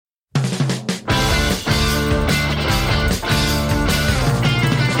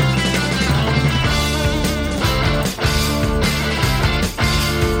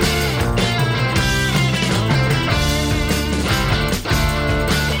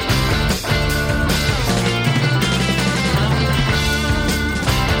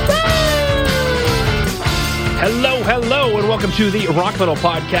Welcome to the Rock Metal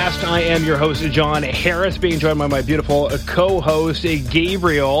Podcast. I am your host, John Harris, being joined by my beautiful co-host,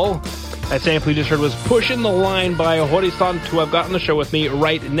 Gabriel. That sample you just heard was Pushing the Line by Horisont, who I've got on the show with me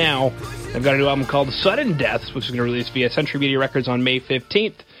right now. I've got a new album called Sudden Deaths, which is going to release via Century Media Records on May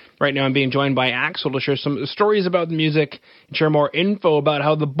 15th. Right now I'm being joined by Axel to share some stories about the music and share more info about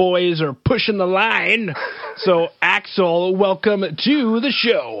how the boys are pushing the line. So, Axel, welcome to the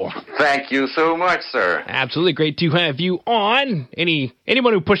show. Thank you so much, sir. Absolutely great to have you on.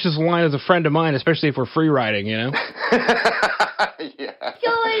 Anyone who pushes the line is a friend of mine, especially if we're free riding, you know? Yeah.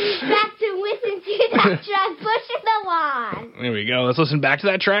 Going back to listen to that track, Pushing the Line. There we go. Let's listen back to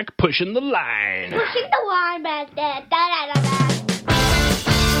that track, Pushing the Line. Pushing the line back there. Da-da-da-da.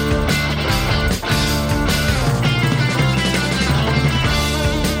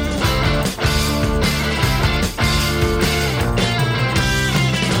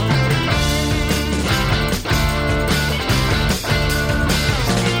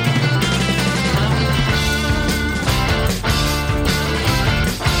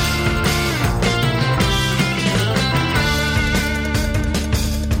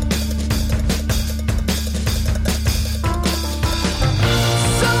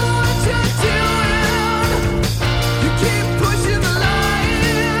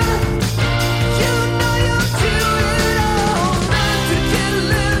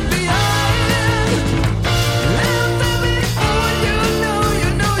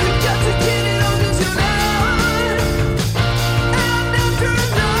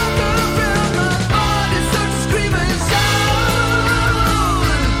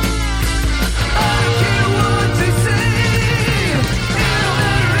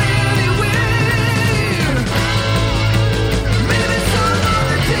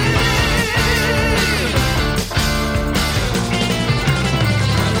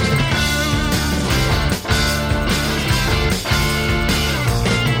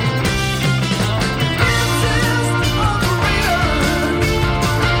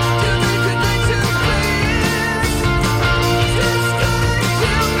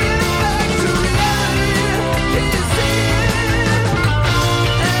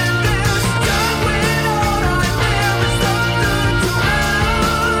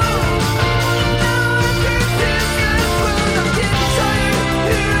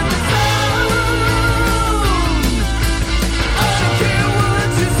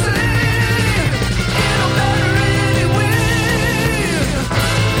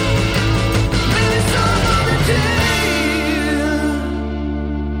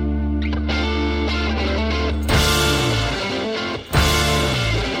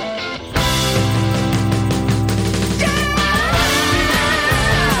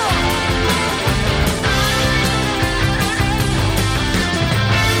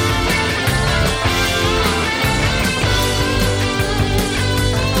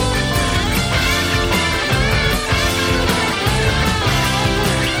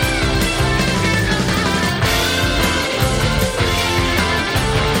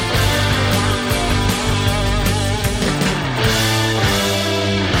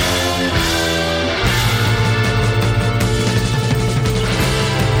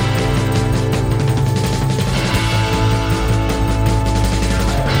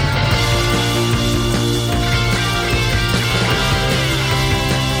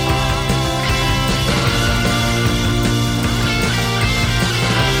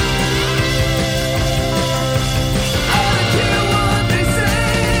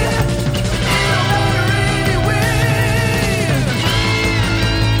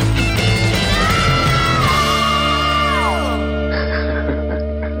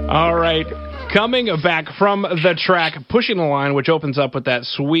 Coming back from the track, Pushing the Line, which opens up with that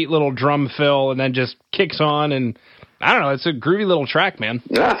sweet little drum fill and then just kicks on, and I don't know, it's a groovy little track, man.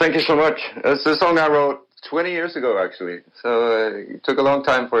 Yeah, thank you so much. It's a song I wrote 20 years ago, actually, so it took a long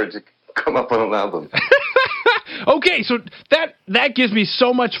time for it to come up on an album. Okay, so that gives me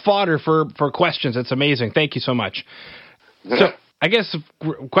so much fodder for questions. It's amazing. Thank you so much. So I guess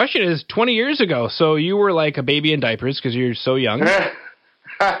the question is, 20 years ago, so you were like a baby in diapers because you're so young. Yeah,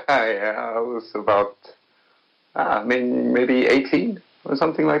 I was about, maybe 18 or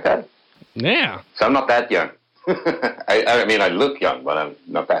something like that. Yeah. So I'm not that young. I mean, I look young, but I'm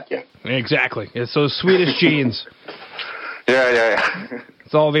not that young. Exactly. It's those Swedish genes. Yeah.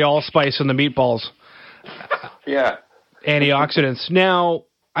 It's all the allspice and the meatballs. Yeah. Antioxidants. Now,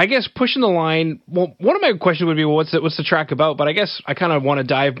 I guess Pushing the Line, well, one of my questions would be, well, what's the track about? But I guess I kind of want to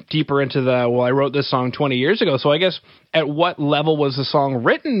dive deeper into I wrote this song 20 years ago. So I guess at what level was the song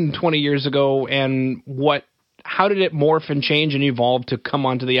written 20 years ago, and how did it morph and change and evolve to come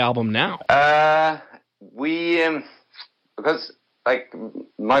onto the album now? We because like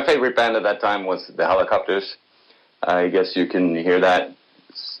my favorite band at that time was the Helicopters. I guess you can hear that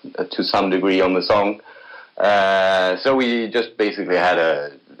to some degree on the song. So we just basically had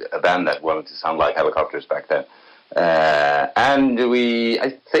a band that wanted to sound like Helicopters back then. And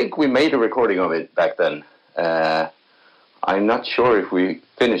I think we made a recording of it back then. I'm not sure if we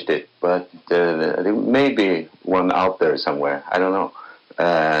finished it, but there may be one out there somewhere. I don't know.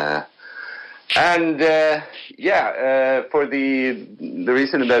 For the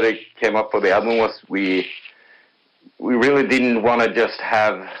reason that it came up for the album was we really didn't want to just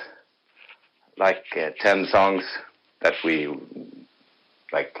have like 10 songs that we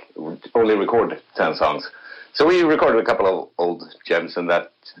like only record 10 songs. So we recorded a couple of old gems, and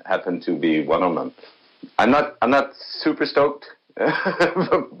that happened to be one of them. I'm not super stoked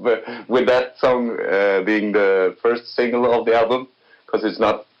with that song being the first single of the album, because it's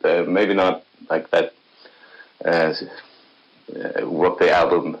not maybe not like that what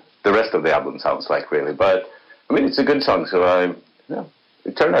the rest of the album sounds like really. But I mean, it's a good song, so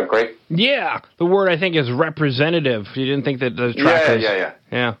it turned out great. Yeah, the word I think is representative. You didn't think that the track was...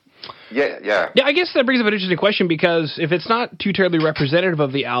 Yeah, I guess that brings up an interesting question, because if it's not too terribly representative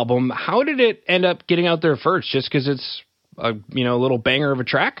of the album, how did it end up getting out there first? Just because it's a little banger of a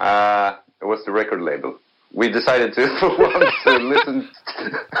track? It was the record label. We decided to for once listen.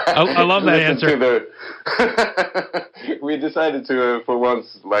 I love that answer. We decided to for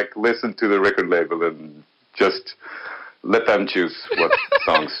once listen to the record label and just let them choose what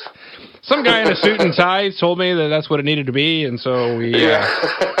songs. Some guy in a suit and tie told me that that's what it needed to be, and so we...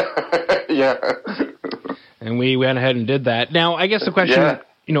 Yeah. And we went ahead and did that. Now, I guess the question,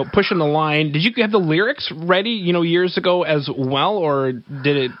 pushing the line, did you have the lyrics ready, years ago as well, or is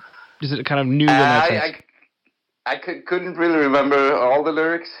it kind of new in that sense? I couldn't really remember all the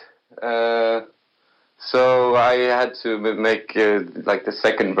lyrics, so I had to make the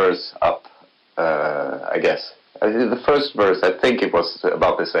second verse up, I guess. The first verse, I think it was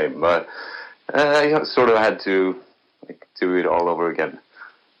about the same, but I sort of had to do it all over again.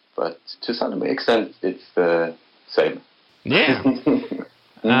 But to some extent, it's the same. Yeah.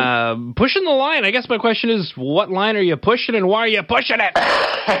 Pushing the line. I guess my question is, what line are you pushing, and why are you pushing it?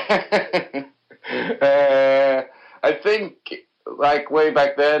 I think, way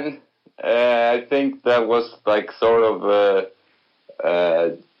back then, I think that was sort of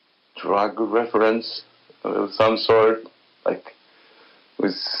a drug reference of some sort. We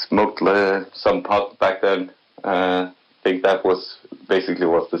smoked some pot back then. I think that was basically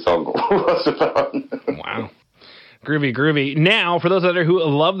what the song was about. Wow. Groovy. Now, for those out there who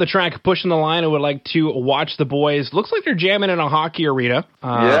love the track Pushing the Line and would like to watch the boys, looks like they're jamming in a hockey arena.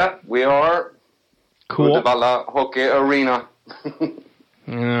 Yeah, we are. Cool. Uddevalla Hockey Arena. All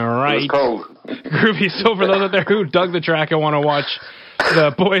right. It was cold. Groovy. So for those out there who dug the track and want to watch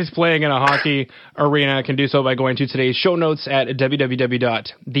the boys playing in a hockey arena, can do so by going to today's show notes at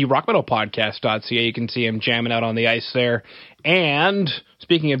www.therockmetalpodcast.ca. You can see him jamming out on the ice there. And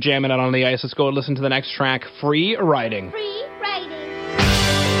speaking of jamming out on the ice, let's go and listen to the next track, Free Riding. Free riding.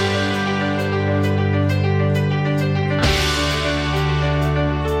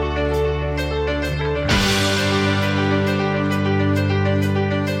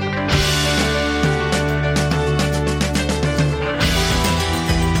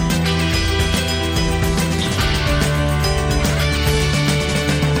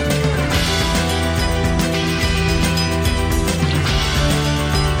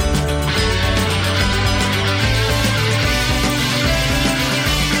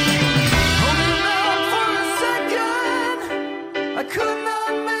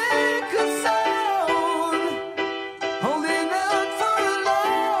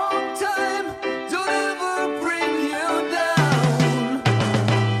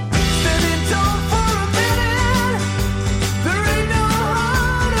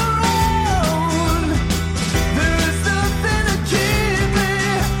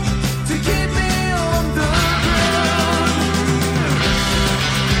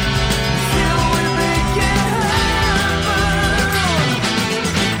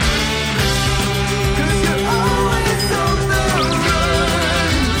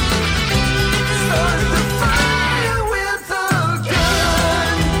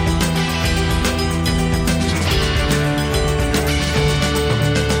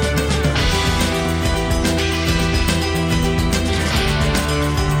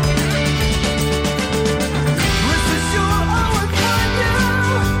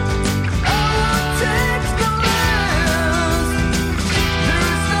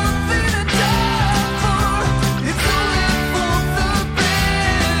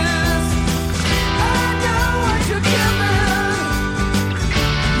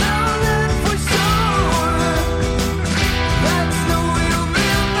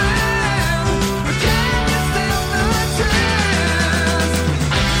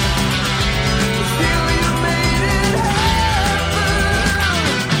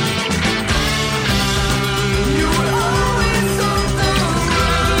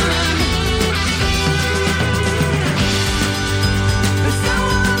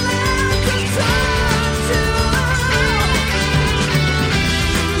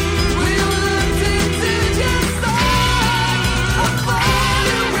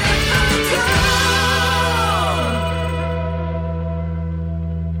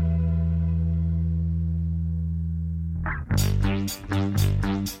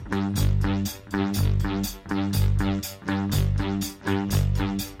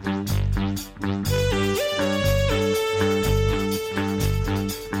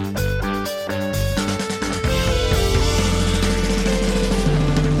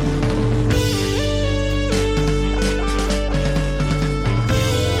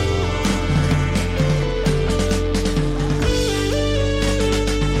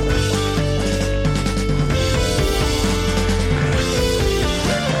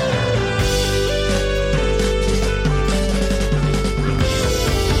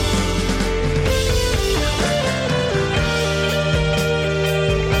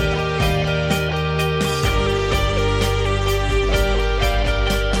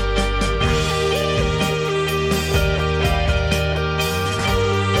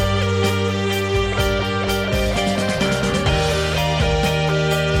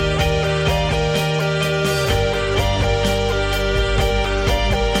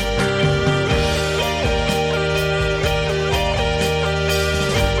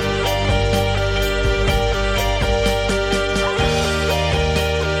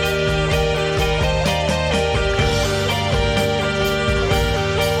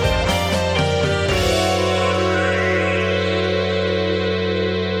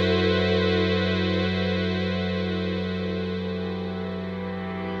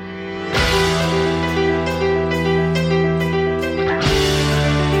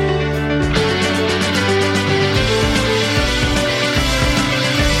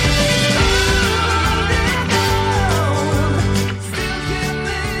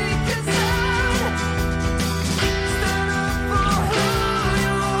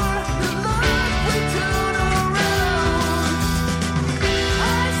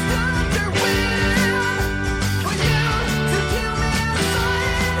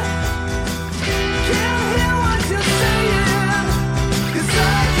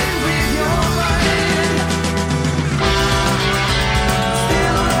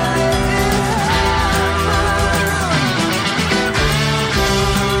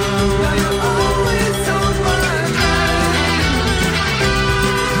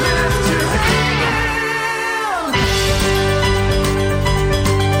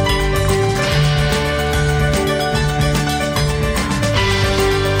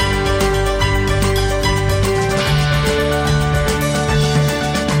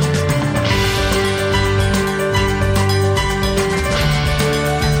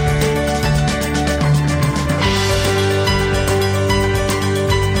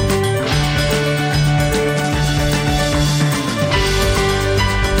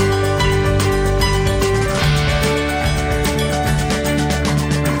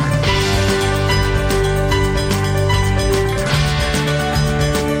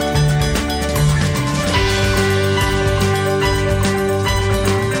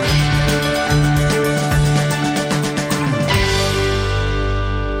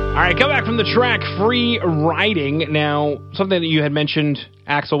 right, come back from the track Free Riding. Now, something that you had mentioned,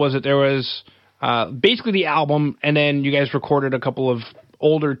 Axel, was that there was basically the album, and then you guys recorded a couple of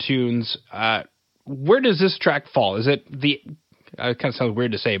older tunes. Where does this track fall? Is it the... it kind of sounds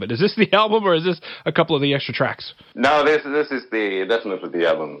weird to say, but is this the album, or is this a couple of the extra tracks? No, this is definitely the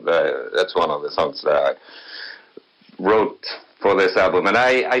album. That's one of the songs that I wrote for this album. And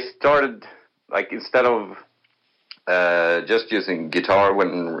I started, like, instead of just using guitar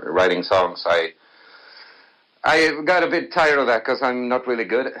when writing songs, I got a bit tired of that because I'm not really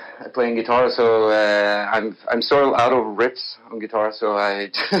good at playing guitar. So I'm sort of out of riffs on guitar. So I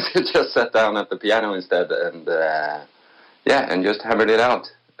just sat down at the piano instead and just hammered it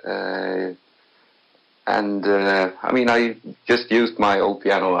out. I mean, I just used my old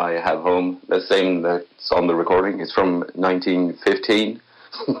piano I have home, the same that's on the recording. It's from 1915.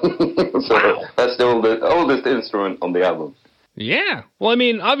 So wow. That's the oldest instrument on the album. Yeah. Well, I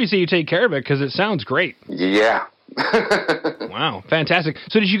mean, obviously you take care of it because it sounds great. Yeah. Wow. Fantastic.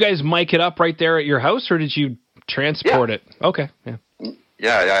 So did you guys mic it up right there at your house, or did you transport it? Okay. Yeah.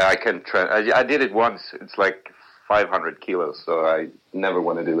 Yeah, I can. I did it once. It's like 500 kilos, so I never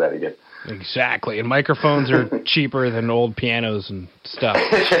want to do that again. Exactly. And microphones are cheaper than old pianos and stuff.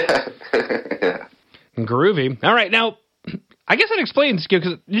 Yeah. Groovy. All right. Now, I guess that explains,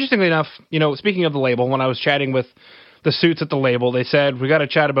 because interestingly enough, speaking of the label, when I was chatting with the suits at the label, they said, we got to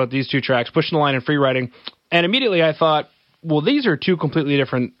chat about these two tracks, Pushing the Line and Free Riding. And immediately I thought, well, these are two completely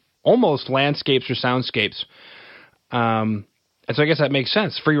different, almost landscapes or soundscapes. And so I guess that makes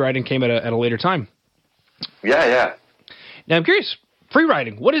sense. Free Riding came at a later time. Yeah. Now I'm curious, Free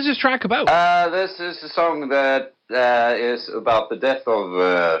Riding, what is this track about? This is a song that is about the death of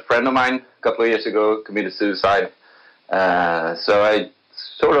a friend of mine a couple of years ago, committed suicide. So I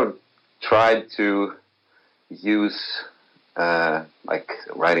sort of tried to use like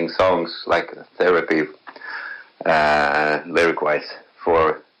writing songs like therapy, lyric-wise,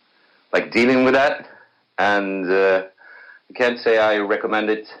 for like dealing with that. And I can't say I recommend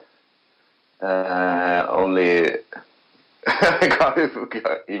it. Only I got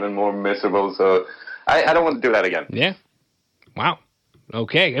even more miserable, so I don't want to do that again. Yeah. Wow.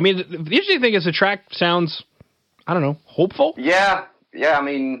 Okay. I mean, the interesting thing is the track sounds, I don't know, hopeful? Yeah. I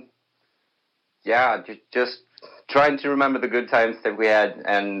mean, just trying to remember the good times that we had,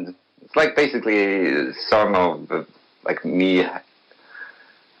 and it's like basically a song of like me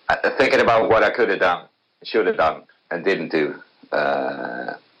thinking about what I could have done, should have done, and didn't do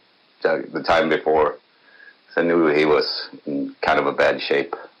the time before. So I knew he was in kind of a bad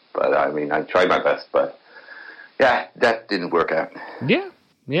shape, but I mean, I tried my best, but yeah, that didn't work out.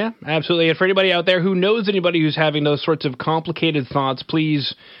 Yeah, absolutely. And for anybody out there who knows anybody who's having those sorts of complicated thoughts,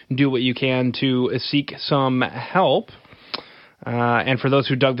 please do what you can to seek some help. And for those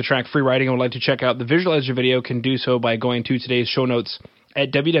who dug the track Free Riding and would like to check out the visualizer video, can do so by going to today's show notes at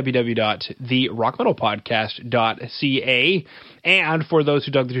www.therockmetalpodcast.ca. And for those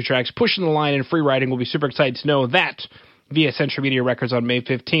who dug the two tracks, Pushing the Line and Free Riding, will be super excited to know that via Century Media Records on May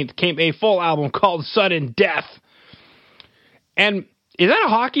 15th came a full album called Sudden Death. And is that a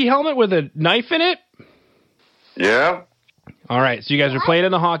hockey helmet with a knife in it? Yeah. All right, so you guys are playing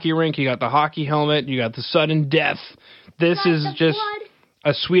in the hockey rink. You got the hockey helmet. You got the Sudden Death. This is just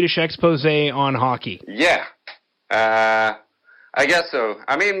a Swedish expose on hockey. Yeah. I guess so.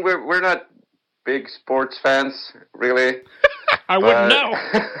 I mean, we're not big sports fans, really. I wouldn't know.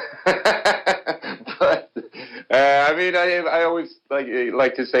 But I mean, I always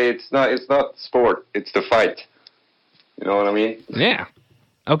like to say it's not sport, it's the fight. You know what I mean? Yeah.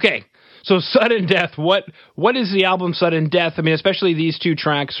 Okay. So Sudden Death, what is the album Sudden Death? I mean, especially these two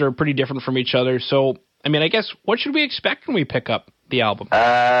tracks are pretty different from each other. So, I mean, I guess, what should we expect when we pick up the album?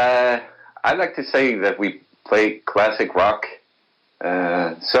 I'd like to say that we play classic rock.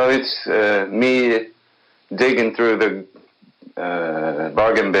 So it's me digging through the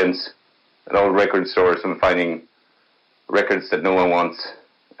bargain bins at old record stores and finding records that no one wants,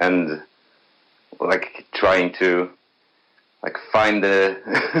 and like trying to find the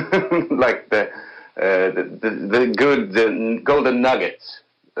the good golden nuggets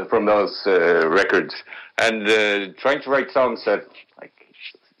from those records, and trying to write songs that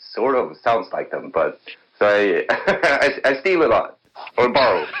sort of sounds like them, but so I steal a lot or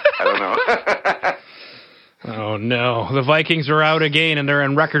borrow. I don't know. Oh no, the Vikings are out again and they're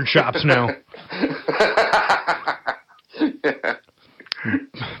in record shops now. Yeah.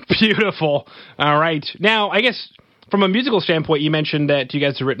 Beautiful. All right. Now, I guess from a musical standpoint, you mentioned that you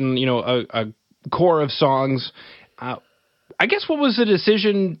guys have written, a core of songs. I guess what was the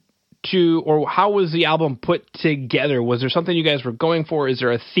decision to, or how was the album put together? Was there something you guys were going for? Is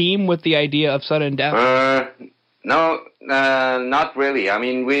there a theme with the idea of sudden death? No, not really. I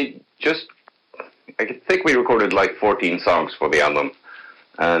mean, I think we recorded like 14 songs for the album,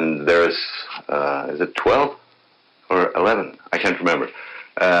 and there's, is it 12 or 11? I can't remember.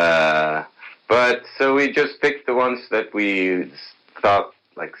 But so we just picked the ones that we thought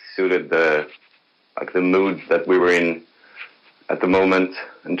like suited the mood that we were in at the moment,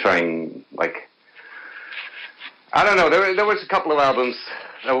 and trying, like, I don't know, there was a couple of albums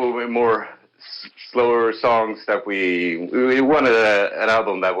that were more slower songs that we wanted an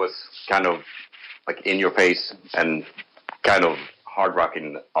album that was kind of like in your face and kind of hard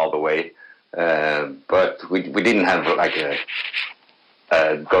rocking all the way, but we didn't have like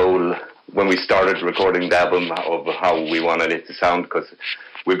a goal when we started recording the album of how we wanted it to sound, because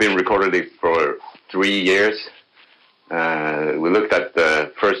we've been recording it for 3 years. We looked at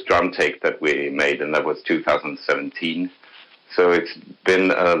the first drum take that we made, and that was 2017. So it's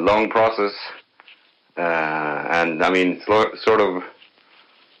been a long process, and I mean, sort of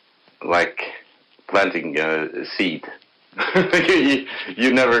like planting a seed.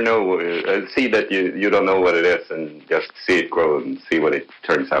 you never know, a seed that you don't know what it is, and just see it grow and see what it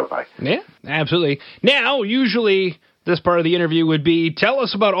turns out like. Yeah, absolutely. Now, usually this part of the interview would be, tell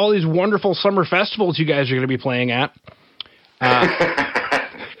us about all these wonderful summer festivals you guys are going to be playing at.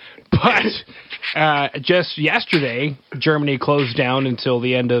 But just yesterday, Germany closed down until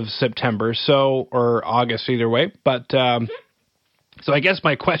the end of September, or August, either way. But so I guess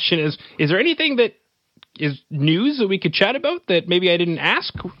my question is there anything that is news that we could chat about that maybe I didn't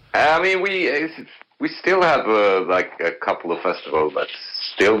ask? I mean, we still have like a couple of festivals that's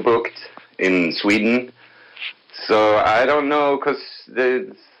still booked in Sweden. So I don't know, because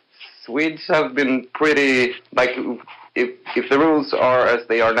the Swedes have been pretty, like, if the rules are as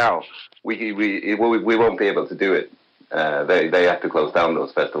they are now, we won't be able to do it. They have to close down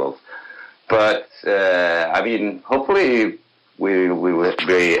those festivals. But I mean, hopefully we will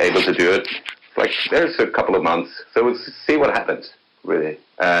be able to do it. Like, there's a couple of months, so we'll see what happens, really.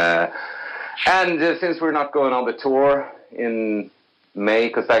 And since we're not going on the tour in May,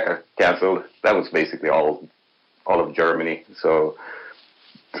 because that got canceled, that was basically all of Germany, so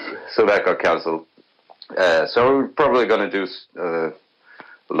that got canceled. So we're probably going to do a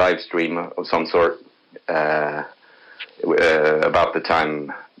live stream of some sort about the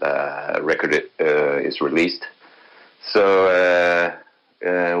time the record is released. So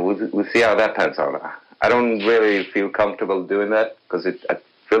we'll see how that pans out. I don't really feel comfortable doing that, because I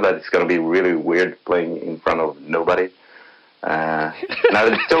feel that it's going to be really weird playing in front of nobody. And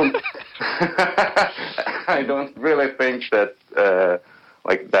I don't really think that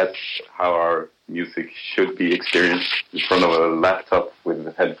like that's how our music should be experienced, in front of a laptop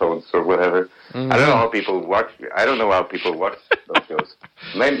with headphones or whatever. Mm-hmm. I don't know how people watch those shows.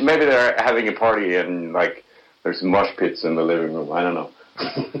 Maybe they're having a party and like there's mosh pits in the living room. I don't know.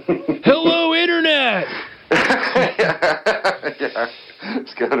 Hello, Internet! Yeah,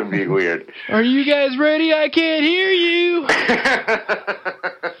 it's gonna be weird. Are you guys ready? I can't hear you.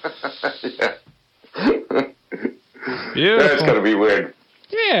 Yeah. That's gonna be weird.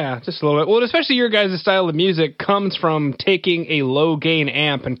 Yeah, just a little bit. Well, especially your guys' style of music comes from taking a low-gain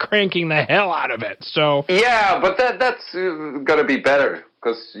amp and cranking the hell out of it, so... Yeah, but that's gonna be better,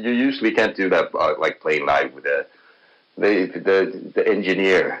 because you usually can't do that, like playing live with the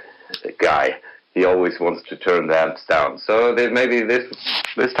engineer guy. He always wants to turn the amps down. So maybe this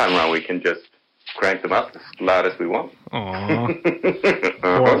time around we can just crank them up as loud as we want.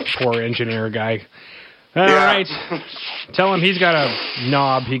 Aww. Poor engineer guy. All right. Tell him he's got a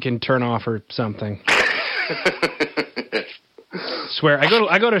knob he can turn off or something. Swear, I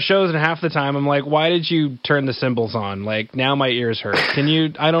go to shows and half the time I'm like, why did you turn the cymbals on? Like, now my ears hurt.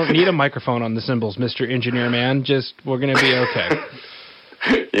 I don't need a microphone on the cymbals, Mr. Engineer Man. We're going to be okay.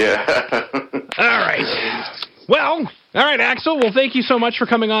 Yeah. All right. Well, all right, Axel. Well, thank you so much for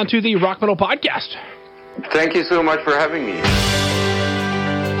coming on to the Rock Metal Podcast. Thank you so much for having me.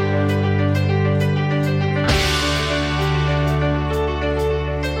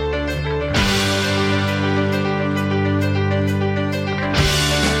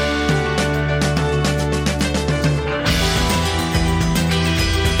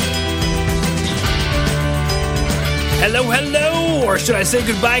 Hello, or should I say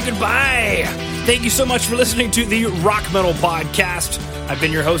goodbye? Thank you so much for listening to the Rock Metal Podcast. I've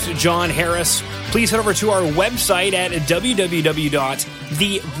been your host, John Harris. Please head over to our website at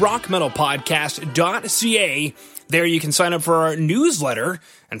www.therockmetalpodcast.ca. There you can sign up for our newsletter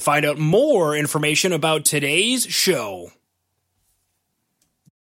and find out more information about today's show.